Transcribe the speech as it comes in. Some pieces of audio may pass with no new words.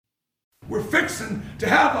we're fixing to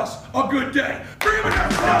have us a good day. Bring him in there.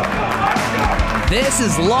 Let's go. This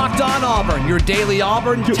is Locked On Auburn, your daily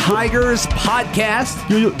Auburn Tigers podcast.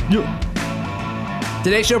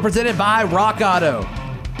 Today's show presented by Rock Auto.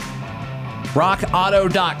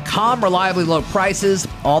 RockAuto.com. Reliably low prices.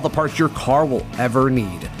 All the parts your car will ever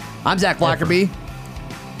need. I'm Zach Blackerby.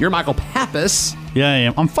 You're Michael Pappas. Yeah, I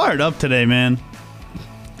am. I'm fired up today, man.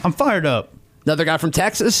 I'm fired up. Another guy from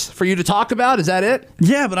Texas for you to talk about. Is that it?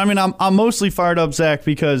 Yeah, but I mean, I'm mostly fired up, Zach,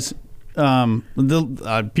 because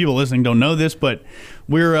people listening don't know this, but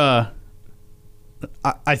we're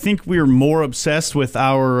I think we're more obsessed with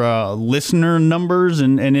our listener numbers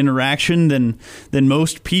and interaction than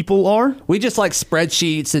most people are. We just like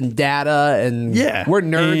spreadsheets and data, and we're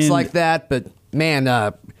nerds like that. But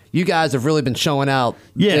man, you guys have really been showing out.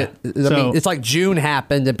 Yeah, I mean, it's like June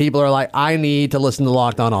happened, and people are like, "I need to listen to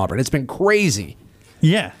Locked On Auburn." It's been crazy.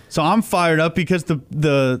 Yeah, so I'm fired up because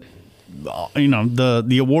the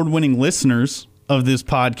award-winning listeners of this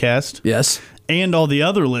podcast, yes, and all the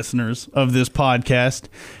other listeners of this podcast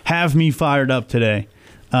have me fired up today.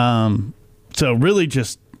 So really,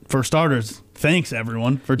 just for starters, thanks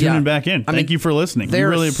everyone for tuning back in. Thank you for listening. We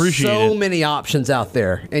really appreciate it. There are so many options out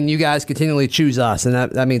there, and you guys continually choose us, and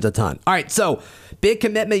that means a ton. All right, so big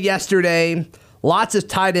commitment yesterday. Lots of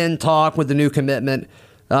tight end talk with the new commitment.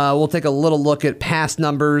 We'll take a little look at past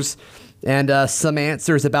numbers and some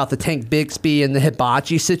answers about the Tank Bigsby and the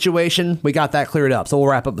Hibachi situation. We got that cleared up, so we'll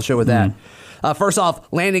wrap up the show with that. First off,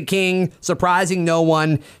 Landon King, surprising no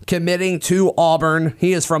one, committing to Auburn.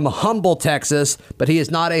 He is from Humble, Texas, but he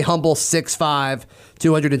is not a humble 6'5",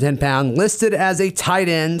 210-pound, listed as a tight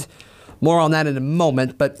end. More on that in a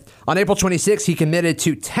moment. But on April 26th, he committed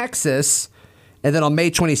to Texas, and then on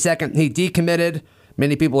May 22nd, he decommitted.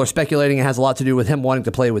 Many people are speculating it has a lot to do with him wanting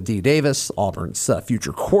to play with D. Davis, Auburn's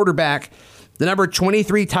future quarterback. The number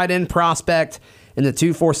 23 tight end prospect in the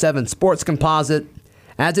 247 Sports Composite.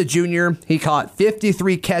 As a junior, he caught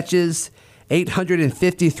 53 catches,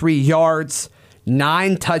 853 yards,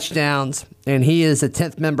 9 touchdowns, and he is a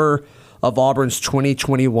 10th member of Auburn's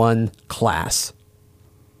 2021 class.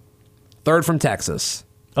 Third from Texas.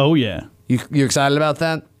 Oh, yeah. You excited about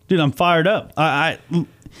that? Dude, I'm fired up. I'm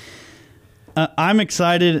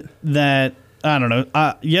excited that, I don't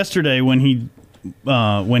know, yesterday when he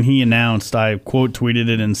announced, I quote tweeted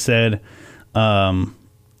it and said,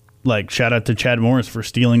 shout out to Chad Morris for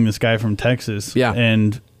stealing this guy from Texas. Yeah.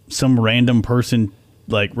 And some random person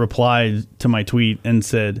replied to my tweet and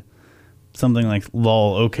said something like,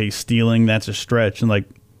 lol, okay, stealing, that's a stretch. And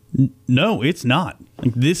no, it's not.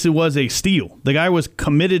 This was a steal. The guy was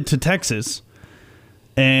committed to Texas,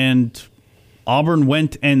 and Auburn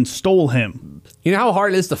went and stole him. You know how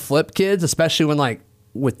hard it is to flip kids, especially when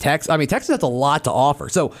with Texas. I mean, Texas has a lot to offer.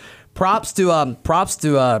 So props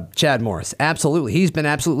to Chad Morris. Absolutely, he's been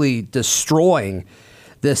absolutely destroying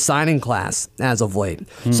this signing class as of late.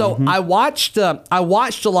 Mm-hmm. So I watched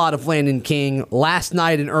a lot of Landon King last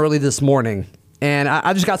night and early this morning, and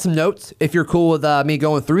I just got some notes. If you're cool with me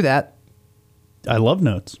going through that, I love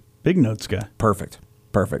notes. Big notes guy. Perfect.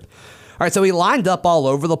 All right, so he lined up all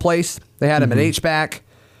over the place. They had him at H-back,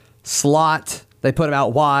 slot. They put him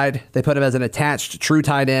out wide. They put him as an attached true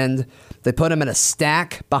tight end. They put him in a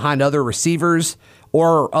stack behind other receivers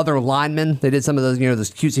or other linemen. They did some of those,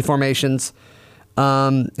 those cutesy formations.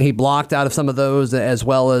 He blocked out of some of those, as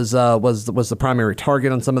well as was the primary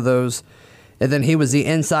target on some of those. And then he was the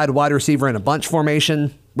inside wide receiver in a bunch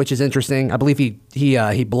formation, which is interesting. I believe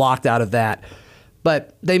he blocked out of that.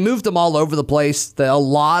 But they moved him all over the place. A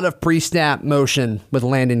lot of pre-snap motion with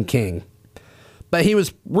Landon King. But he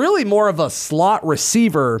was really more of a slot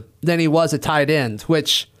receiver than he was a tight end,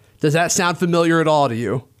 which, does that sound familiar at all to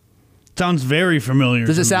you? Sounds very familiar.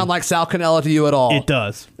 Does it sound like Sal Cannella to you at all? It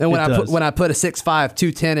does. And when I put a 6'5",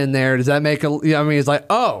 210 in there, does that make it's like,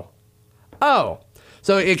 oh.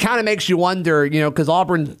 So it kind of makes you wonder, because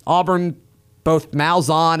Auburn, both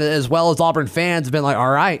Malzahn as well as Auburn fans have been like,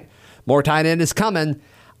 all right, more tight end is coming.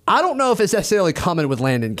 I don't know if it's necessarily coming with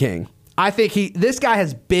Landon King. I think this guy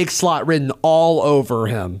has big slot written all over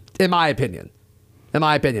him, in my opinion.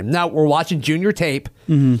 Now, we're watching junior tape,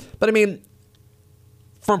 but I mean,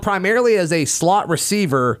 from primarily as a slot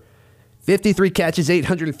receiver, 53 catches,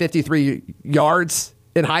 853 yards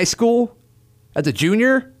in high school as a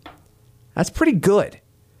junior, that's pretty good.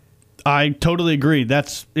 I totally agree.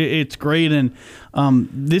 It's great, and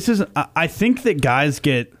I think that guys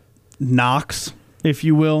get knocks, if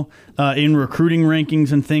you will, in recruiting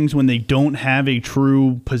rankings and things when they don't have a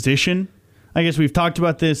true position. I guess we've talked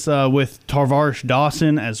about this with Tarvarish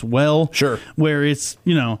Dawson as well. Sure. Where it's,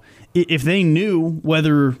 if they knew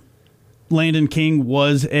whether Landon King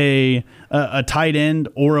was a tight end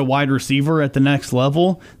or a wide receiver at the next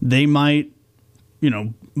level, they might,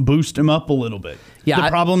 boost him up a little bit. Yeah, the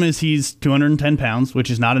problem is he's 210 pounds, which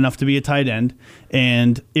is not enough to be a tight end.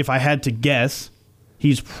 And if I had to guess,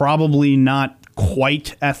 he's probably not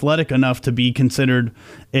quite athletic enough to be considered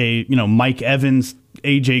a, Mike Evans,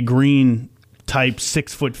 AJ Green type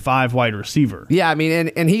 6'5" wide receiver. Yeah, I mean,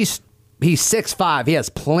 and he's 6'5". He has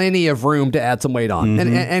plenty of room to add some weight on,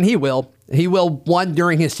 and he will. He will, one,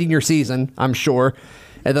 during his senior season, I'm sure,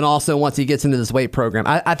 and then also once he gets into this weight program.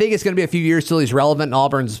 I think it's going to be a few years till he's relevant in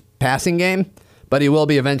Auburn's passing game, but he will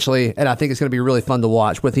be eventually, and I think it's going to be really fun to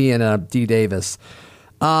watch with he and D. Davis.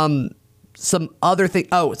 Some other thing.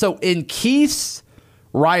 Oh, so in Keith's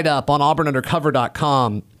write-up on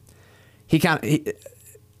auburnundercover.com,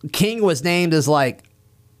 King was named as like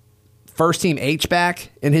first-team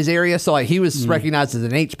H-back in his area, so like he was recognized as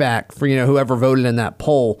an H-back for whoever voted in that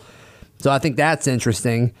poll. So I think that's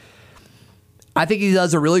interesting. I think he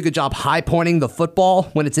does a really good job high-pointing the football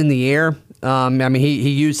when it's in the air. I mean, he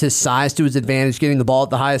used his size to his advantage, getting the ball at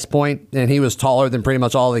the highest point, and he was taller than pretty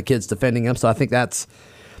much all the kids defending him. So I think that's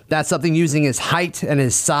something, using his height and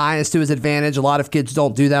his size to his advantage. A lot of kids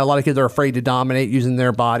don't do that. A lot of kids are afraid to dominate using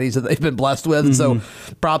their bodies that they've been blessed with. So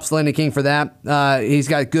props to Landon King for that. He's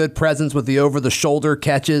got good presence with the over-the-shoulder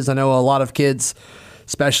catches. I know a lot of kids,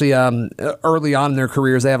 especially early on in their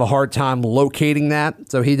careers, they have a hard time locating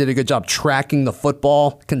that. So he did a good job tracking the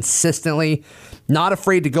football consistently. Not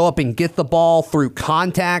afraid to go up and get the ball through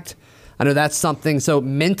contact. I know that's something. So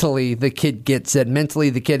mentally, the kid gets it. Mentally,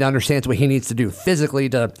 the kid understands what he needs to do physically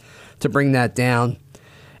to bring that down.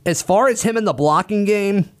 As far as him in the blocking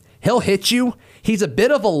game, he'll hit you. He's a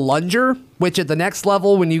bit of a lunger, which at the next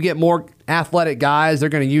level, when you get more athletic guys, they're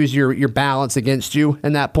going to use your balance against you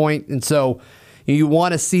in that point. And so you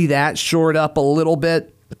want to see that shored up a little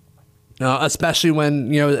bit, especially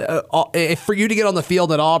when, if for you to get on the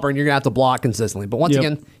field at Auburn, you're going to have to block consistently. But once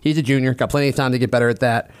again, he's a junior, got plenty of time to get better at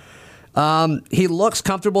that. He looks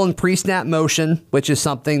comfortable in pre-snap motion, which is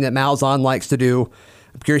something that Malzahn likes to do.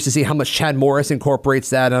 I'm curious to see how much Chad Morris incorporates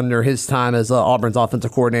that under his time as Auburn's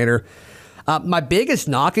offensive coordinator. My biggest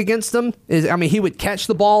knock against him is, he would catch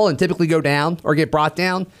the ball and typically go down or get brought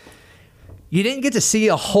down. You didn't get to see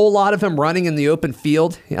a whole lot of him running in the open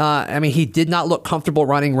field. He did not look comfortable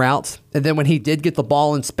running routes. And then when he did get the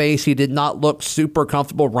ball in space, he did not look super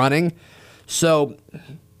comfortable running. So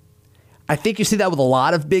I think you see that with a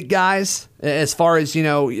lot of big guys, as far as,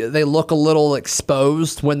 they look a little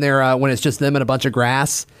exposed when they're when it's just them and a bunch of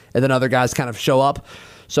grass, and then other guys kind of show up.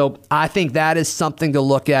 So I think that is something to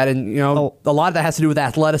look at. And, a lot of that has to do with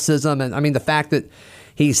athleticism. And, the fact that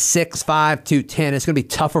he's 6'5", 210, it's going to be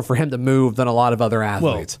tougher for him to move than a lot of other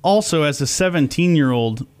athletes. Well, also, as a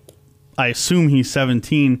 17-year-old, I assume he's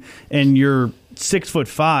 17, and you're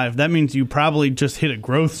 6'5", that means you probably just hit a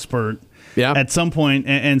growth spurt at some point.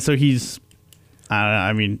 And so he's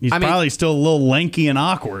probably still a little lanky and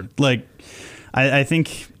awkward. Like, I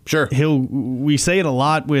think sure we say it a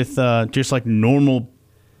lot with just like normal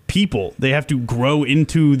people. They have to grow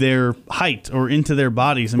into their height or into their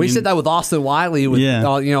bodies. We said that with Austin Wiley with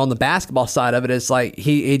on the basketball side of it. It's like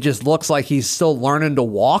he just looks like he's still learning to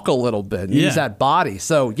walk a little bit and use that body.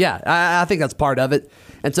 So I think that's part of it.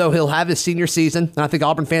 And so he'll have his senior season, and I think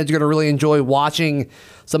Auburn fans are going to really enjoy watching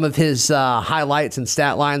some of his highlights and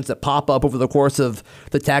stat lines that pop up over the course of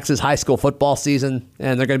the Texas high school football season,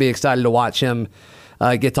 and they're going to be excited to watch him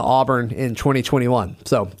get to Auburn in 2021.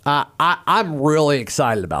 So I'm really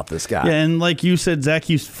excited about this guy. Yeah, and like you said, Zach,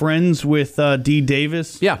 he's friends with D.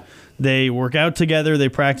 Davis. Yeah. They work out together. They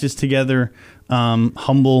practice together.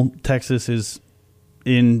 Humble, Texas is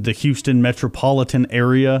in the Houston metropolitan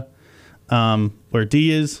area where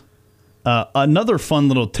D is. Another fun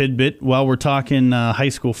little tidbit while we're talking high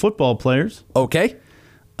school football players. Okay.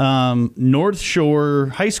 North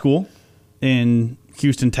Shore High School in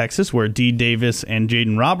Houston, Texas, where D. Davis and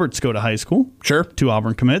Jaden Roberts go to high school. Sure. Two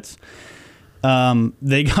Auburn commits.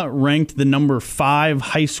 They got ranked the number 5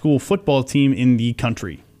 high school football team in the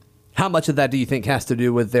country. How much of that do you think has to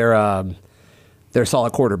do with their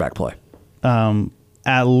solid quarterback play?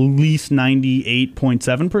 At least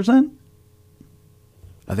 98.7%.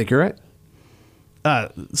 I think you're right.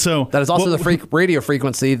 So that is also the radio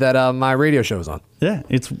frequency that my radio show is on. Yeah,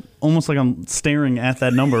 it's almost like I'm staring at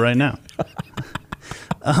that number right now.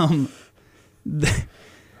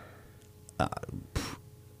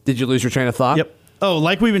 Did you lose your train of thought? Yep. Oh,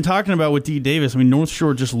 like we've been talking about with D. Davis, North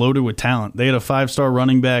Shore just loaded with talent. They had a 5-star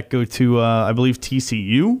running back go to, I believe,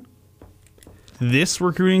 TCU this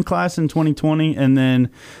recruiting class in 2020, and then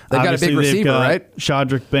they've got a big receiver, right?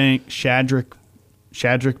 Shadrick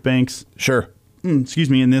Shadrick Banks. Sure. Excuse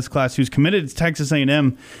me, in this class, who's committed to Texas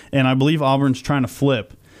A&M, and I believe Auburn's trying to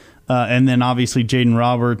flip. And then obviously Jaden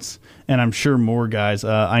Roberts, and I'm sure more guys.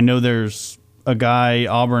 I know there's a guy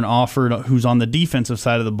Auburn offered who's on the defensive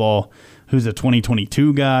side of the ball, who's a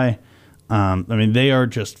 2022 guy. I mean, they are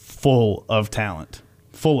just full of talent.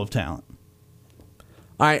 Full of talent.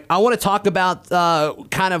 All right, I want to talk about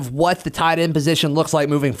kind of what the tight end position looks like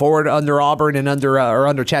moving forward under Auburn and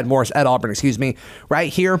under Chad Morris at Auburn,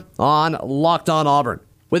 right here on Locked On Auburn.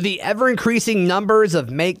 With the ever-increasing numbers of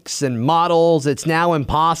makes and models, it's now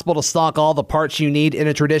impossible to stock all the parts you need in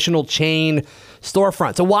a traditional chain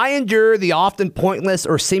storefront. So why endure the often pointless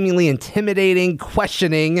or seemingly intimidating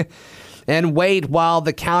questioning and wait while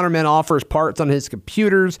the counterman offers parts on his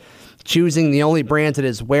computers, choosing the only brands that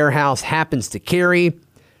his warehouse happens to carry?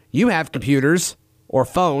 You have computers or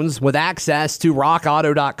phones with access to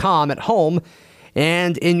rockauto.com at home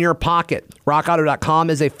and in your pocket. RockAuto.com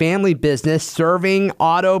is a family business serving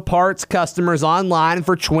auto parts customers online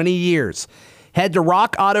for 20 years. Head to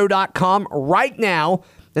rockauto.com right now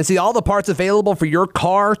and see all the parts available for your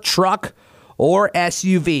car, truck, or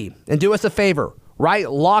SUV. And do us a favor,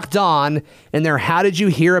 write Locked On in their How Did You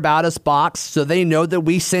Hear About Us box so they know that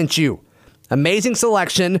we sent you. Amazing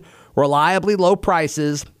selection, reliably low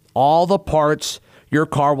prices, all the parts your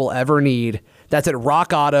car will ever need. That's at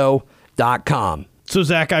rockauto.com. So,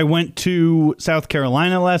 Zach, I went to South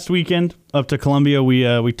Carolina last weekend, up to Columbia.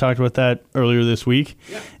 We talked about that earlier this week.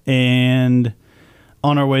 Yeah. And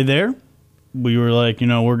on our way there, we were like,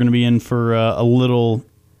 we're going to be in for a little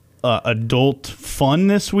adult fun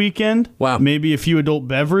this weekend. Wow. Maybe a few adult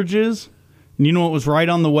beverages. And you know what was right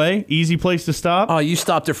on the way? Easy place to stop. Oh, you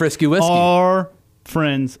stopped at Frisky Whiskey. Our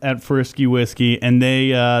friends at Frisky Whiskey, and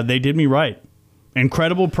they did me right.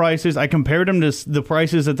 Incredible prices. I compared them to the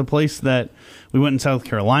prices at the place that we went in South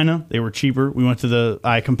Carolina. They were cheaper.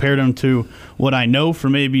 I compared them to what I know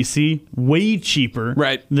from ABC. Way cheaper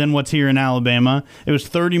than what's here in Alabama. It was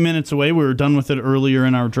 30 minutes away. We were done with it early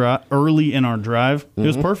in our drive. It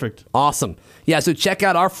was perfect. Awesome. Yeah, so check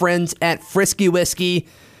out our friends at Frisky Whiskey.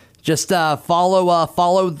 Just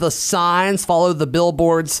follow the signs, follow the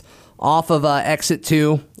billboards off of Exit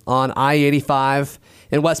 2 on I-85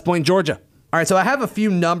 in West Point, Georgia. All right, so I have a few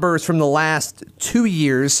numbers from the last 2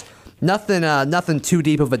 years. Nothing too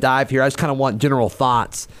deep of a dive here. I just kind of want general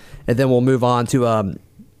thoughts, and then we'll move on to kind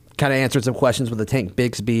of answer some questions with the Tank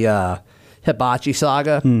Bigsby Hibachi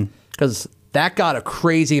saga, because that got a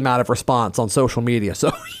crazy amount of response on social media.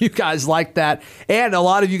 So you guys liked that, and a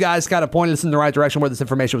lot of you guys kind of pointed us in the right direction where this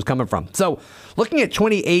information was coming from. So looking at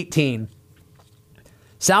 2018,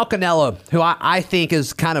 Sal Cannella, who I think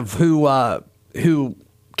is kind of who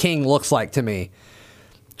King looks like to me,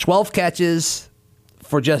 12 catches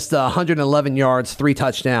for just 111 yards, 3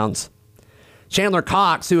 touchdowns. Chandler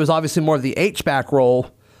Cox, who is obviously more of the H-back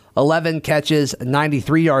role, 11 catches,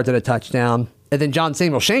 93 yards and a touchdown. And then John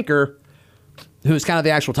Samuel Shenker, who's kind of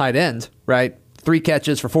the actual tight end, right? 3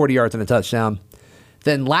 catches for 40 yards and a touchdown.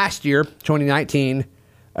 Then last year, 2019,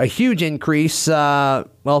 a huge increase.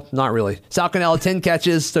 Well, not really. Sal Cannella, 10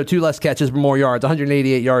 catches, so 2 less catches, but more yards,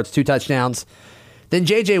 188 yards, 2 touchdowns. Then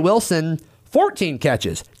J.J. Wilson, 14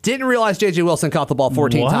 catches. Didn't realize J.J. Wilson caught the ball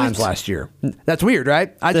 14 times last year. That's weird,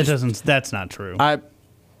 right? That's not true.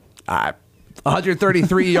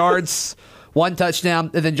 133 yards, 1 touchdown,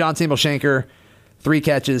 and then John Samuel Shenker, 3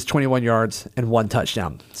 catches, 21 yards, and 1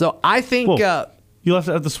 touchdown. So I think... you left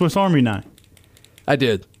it at the Swiss Army knife. I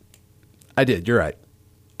did. You're right.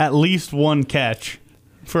 At least 1 catch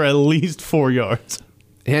for at least 4 yards.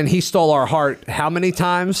 And he stole our heart. How many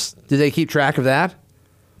times? Did they keep track of that?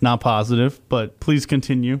 Not positive, but please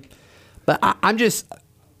continue. But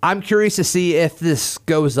I'm curious to see if this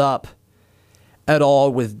goes up at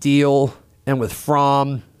all with Deal and with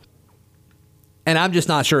Fromm. And I'm just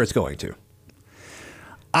not sure it's going to.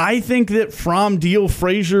 I think that Fromm, Deal,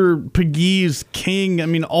 Frazier, Pegues, King, I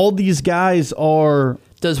mean, all these guys are...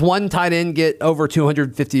 Does one tight end get over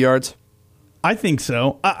 250 yards? I think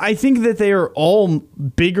so. I think that they are all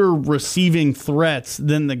bigger receiving threats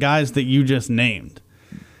than the guys that you just named.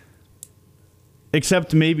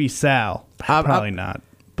 Except maybe Sal. Probably not.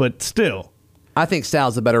 But still. I think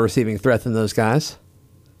Sal's a better receiving threat than those guys.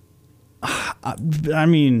 I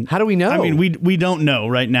mean... How do we know? I mean, we don't know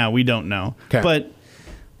right now. We don't know. Okay. But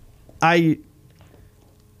I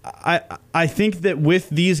think that with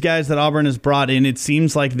these guys that Auburn has brought in, it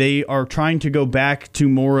seems like they are trying to go back to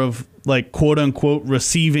more of like quote unquote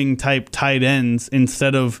receiving type tight ends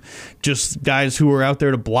instead of just guys who are out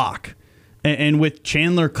there to block. And with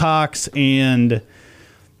Chandler Cox and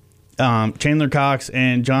John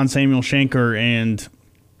Samuel Shenker and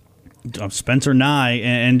Spencer Nye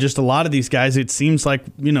and just a lot of these guys, it seems like,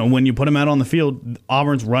 when you put them out on the field,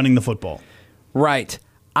 Auburn's running the football. Right.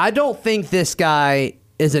 I don't think this guy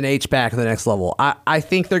is an H-back at the next level. I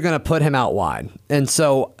think they're going to put him out wide. And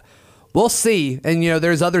so we'll see. And,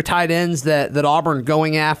 there's other tight ends that Auburn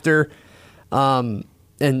going after, and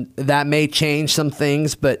that may change some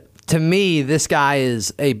things. But to me, this guy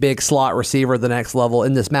is a big slot receiver at the next level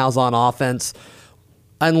in this Malzahn offense,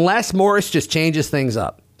 unless Morris just changes things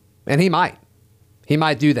up. And he might. He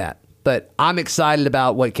might do that. But I'm excited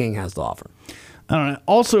about what King has to offer. I don't know.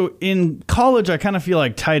 Also, in college, I kind of feel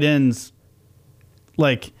like tight ends,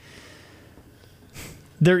 like,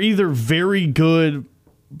 they're either very good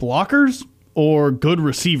blockers or good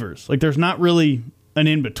receivers. Like, there's not really an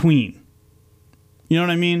in-between. You know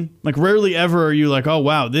what I mean? Like, rarely ever are you like, oh,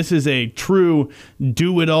 wow, this is a true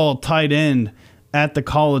do-it-all tight end at the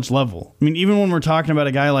college level. I mean, even when we're talking about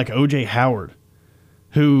a guy like O.J. Howard,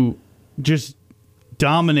 who just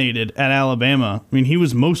dominated at Alabama. I mean, he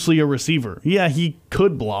was mostly a receiver. Yeah, he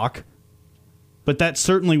could block, but that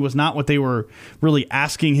certainly was not what they were really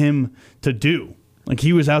asking him to do. Like,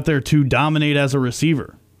 he was out there to dominate as a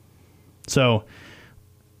receiver. So,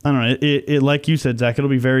 I don't know. It like you said, Zach, it'll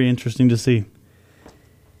be very interesting to see.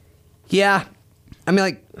 Yeah. I mean,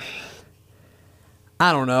 like,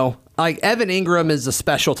 I don't know. Like, Evan Ingram is a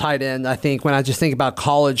special tight end, I think, when I just think about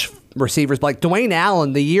college receivers. Like, Dwayne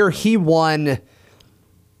Allen, the year he won,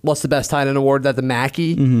 what's the best tight end award? That the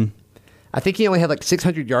Mackey? Mm-hmm. I think he only had like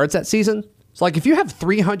 600 yards that season. So, like, if you have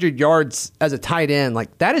 300 yards as a tight end,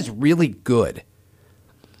 like, that is really good.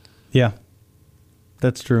 Yeah,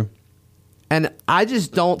 that's true. And I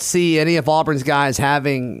just don't see any of Auburn's guys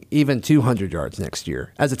having even 200 yards next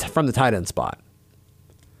year as from the tight end spot.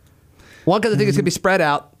 One, because I think it's going to be spread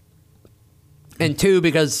out. And two,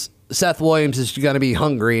 because Seth Williams is going to be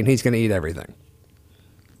hungry and he's going to eat everything.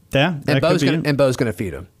 Yeah, and Bo's going to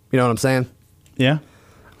feed him. You know what I'm saying? Yeah.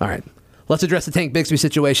 All right. Let's address the Tank Bigsby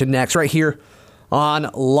situation next, right here on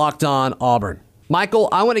Locked On Auburn. Michael,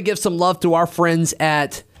 I want to give some love to our friends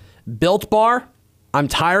at Built Bar. I'm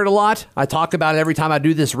tired a lot. I talk about it every time I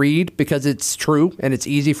do this read because it's true and it's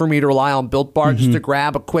easy for me to rely on Built Bar just to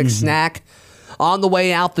grab a quick snack on the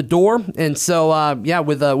way out the door. And so,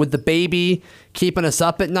 with the baby keeping us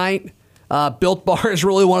up at night, Built Bar is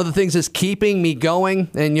really one of the things that's keeping me going.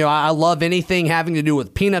 And, I love anything having to do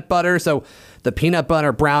with peanut butter. So the peanut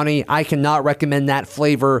butter brownie, I cannot recommend that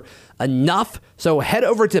flavor enough. So head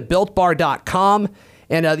over to BuiltBar.com.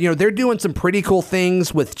 And, they're doing some pretty cool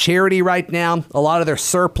things with charity right now. A lot of their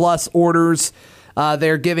surplus orders,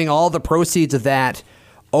 they're giving all the proceeds of that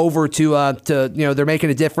over to they're making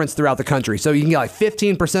a difference throughout the country. So you can get like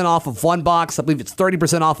 15% off of one box. I believe it's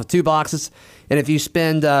 30% off of 2 boxes. And if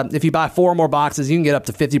you buy 4 more boxes, you can get up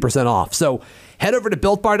to 50% off. So head over to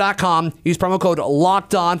BuiltBar.com. Use promo code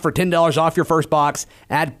LOCKEDON for $10 off your first box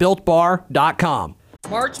at BuiltBar.com.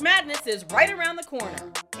 March Madness is right around the corner.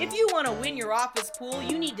 If you want to win your office pool,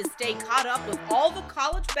 you need to stay caught up with all the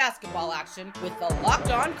college basketball action with the Locked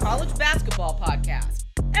On College Basketball Podcast.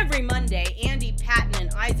 Every Monday, Andy Patton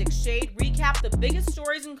and Isaac Shade recap the biggest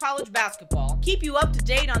stories in college basketball, keep you up to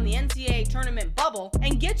date on the NCAA tournament bubble,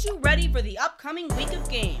 and get you ready for the upcoming week of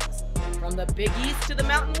games. From the Big East to the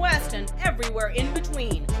Mountain West and everywhere in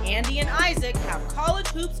between, Andy and Isaac have college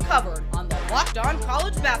hoops covered on the Locked On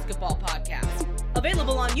College Basketball Podcast.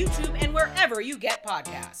 Available on YouTube and wherever you get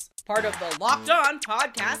podcasts. Part of the Locked On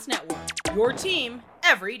Podcast Network. Your team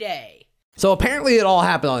every day. So apparently it all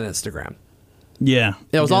happened on Instagram. Yeah.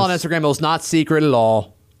 It was all on Instagram. It was not secret at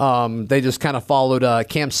all. They just kind of followed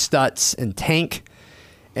Cam Stutz and Tank.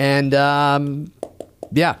 And,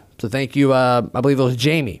 so thank you. I believe it was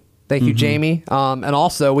Jamie. Thank you, Jamie. And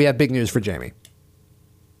also, we have big news for Jamie.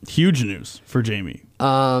 Huge news for Jamie.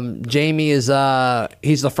 Jamie is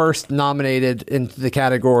he's the first nominated into the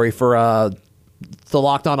category for the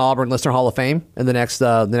Locked On Auburn Listener Hall of Fame in the next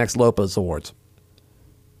Lopez Awards.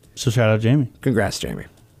 So shout out Jamie. Congrats, Jamie.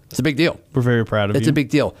 It's a big deal. We're very proud of you. It's a big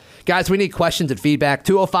deal. Guys, we need questions and feedback.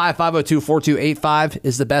 205-502-4285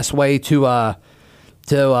 is the best way to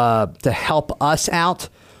help us out.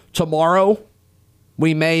 Tomorrow,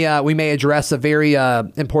 we may address a very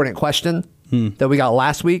important question that we got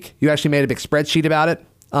last week. You actually made a big spreadsheet about it,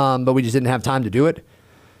 but we just didn't have time to do it.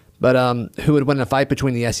 But who would win a fight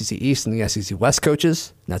between the SEC East and the SEC West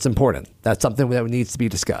coaches? That's important. That's something that needs to be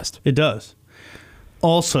discussed. It does.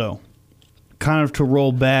 Also, kind of to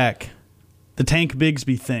roll back, the Tank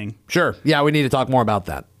Bigsby thing. Sure. Yeah, we need to talk more about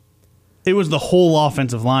that. It was the whole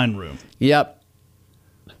offensive line room. Yep.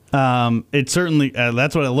 It certainly,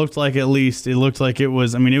 that's what it looked like at least. It looked like it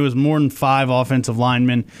was more than 5 offensive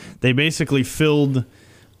linemen. They basically filled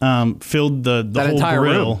filled the That whole entire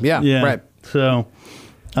grill. room. Yeah, right. So,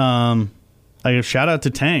 I give shout out to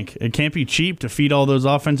Tank. It can't be cheap to feed all those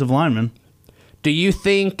offensive linemen. Do you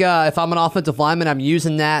think if I'm an offensive lineman, I'm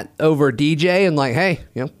using that over DJ and like, hey,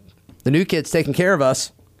 the new kid's taking care of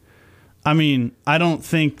us? I mean, I don't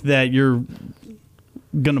think that you're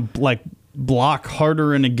gonna block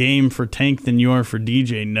harder in a game for Tank than you are for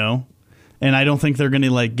DJ. No, and I don't think they're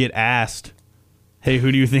gonna get asked, "Hey,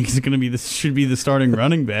 who do you think is gonna be should be the starting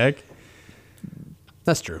running back?"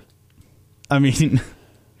 That's true. I mean,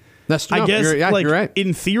 that's true. I guess you're right.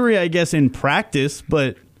 In theory, I guess in practice,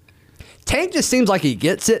 but Tank just seems like he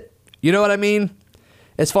gets it. You know what I mean?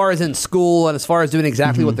 As far as in school and as far as doing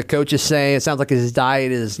exactly what the coaches say, it sounds like his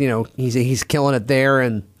diet is, he's killing it there,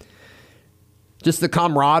 and just the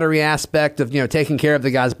camaraderie aspect of, taking care of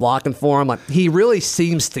the guys blocking for him. Like, he really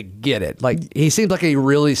seems to get it. Like, he seems like a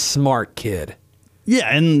really smart kid.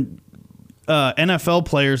 Yeah, and NFL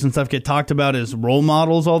players and stuff get talked about as role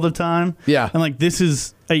models all the time. Yeah. And this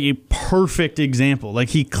is a perfect example.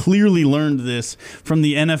 He clearly learned this from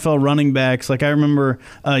the NFL running backs. I remember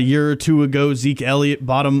a year or two ago, Zeke Elliott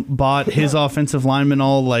bought his offensive linemen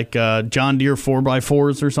all John Deere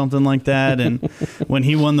 4x4s or something like that. And when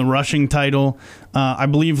he won the rushing title, I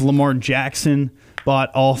believe Lamar Jackson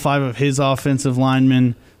bought all 5 of his offensive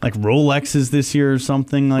linemen Rolexes this year or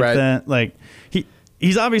something like that.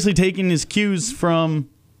 He's obviously taking his cues from,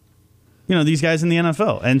 these guys in the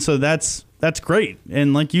NFL, and so that's great.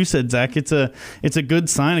 And like you said, Zach, it's a good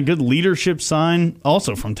sign, a good leadership sign,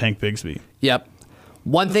 also from Tank Bigsby. Yep.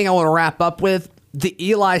 One thing I want to wrap up with: the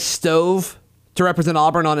Eli Stove to represent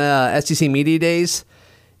Auburn on SEC Media Days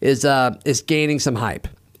is gaining some hype.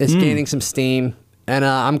 It's gaining some steam, and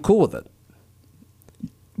I'm cool with it.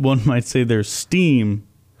 One might say there's steam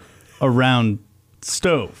around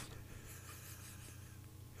Stove.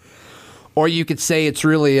 Or you could say it's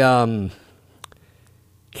really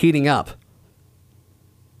heating up.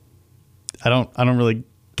 I don't really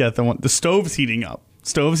get the one. The stove's heating up.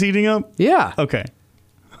 Stove's heating up? Yeah. Okay.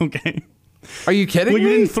 Are you kidding me? me?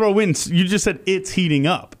 You didn't throw in. You just said it's heating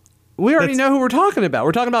up. We already know who we're talking about.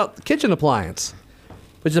 We're talking about kitchen appliance,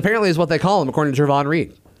 which apparently is what they call them, according to Trevon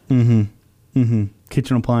Reed.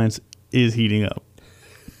 Kitchen appliance is heating up.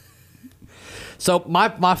 So my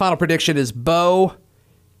final prediction is Bo,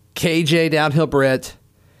 KJ Downhill Britt,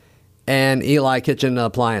 and Eli Kitchen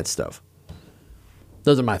Appliance Stove.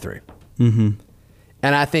 Those are my 3. And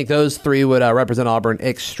I think those 3 would represent Auburn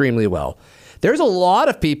extremely well. There's a lot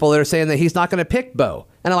of people that are saying that he's not going to pick Bo.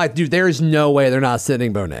 And I'm like, dude, there's no way they're not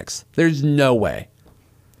sending Bo Nix. There's no way.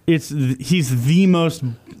 He's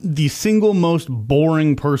the single most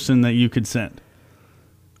boring person that you could send.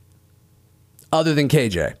 Other than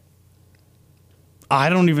KJ. I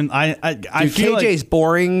don't even. I Dude, feel KJ's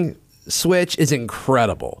boring switch is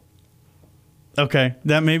incredible. Okay,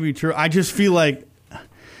 that may be true. I just feel like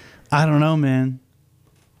I don't know, man.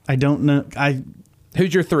 I don't know.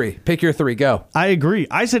 Who's your 3? Pick your 3. Go. I agree.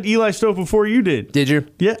 I said Eli Stove before you did. Did you?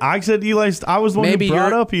 Yeah, I said Eli. I was the one who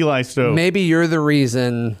brought up Eli Stove. Maybe you're the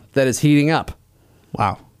reason that it's heating up.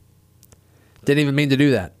 Wow. Didn't even mean to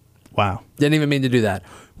do that. Wow. Didn't even mean to do that.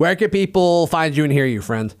 Where can people find you and hear you,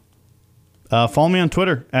 friend? Follow me on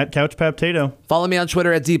Twitter at CouchPapTato. Follow me on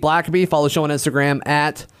Twitter at ZBlackerby. Follow the show on Instagram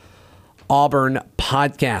at Auburn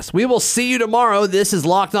Podcast. We will see you tomorrow. This is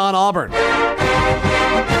Locked On Auburn.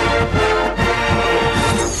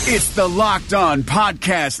 It's the Locked On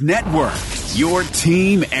Podcast Network, your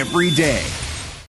team every day.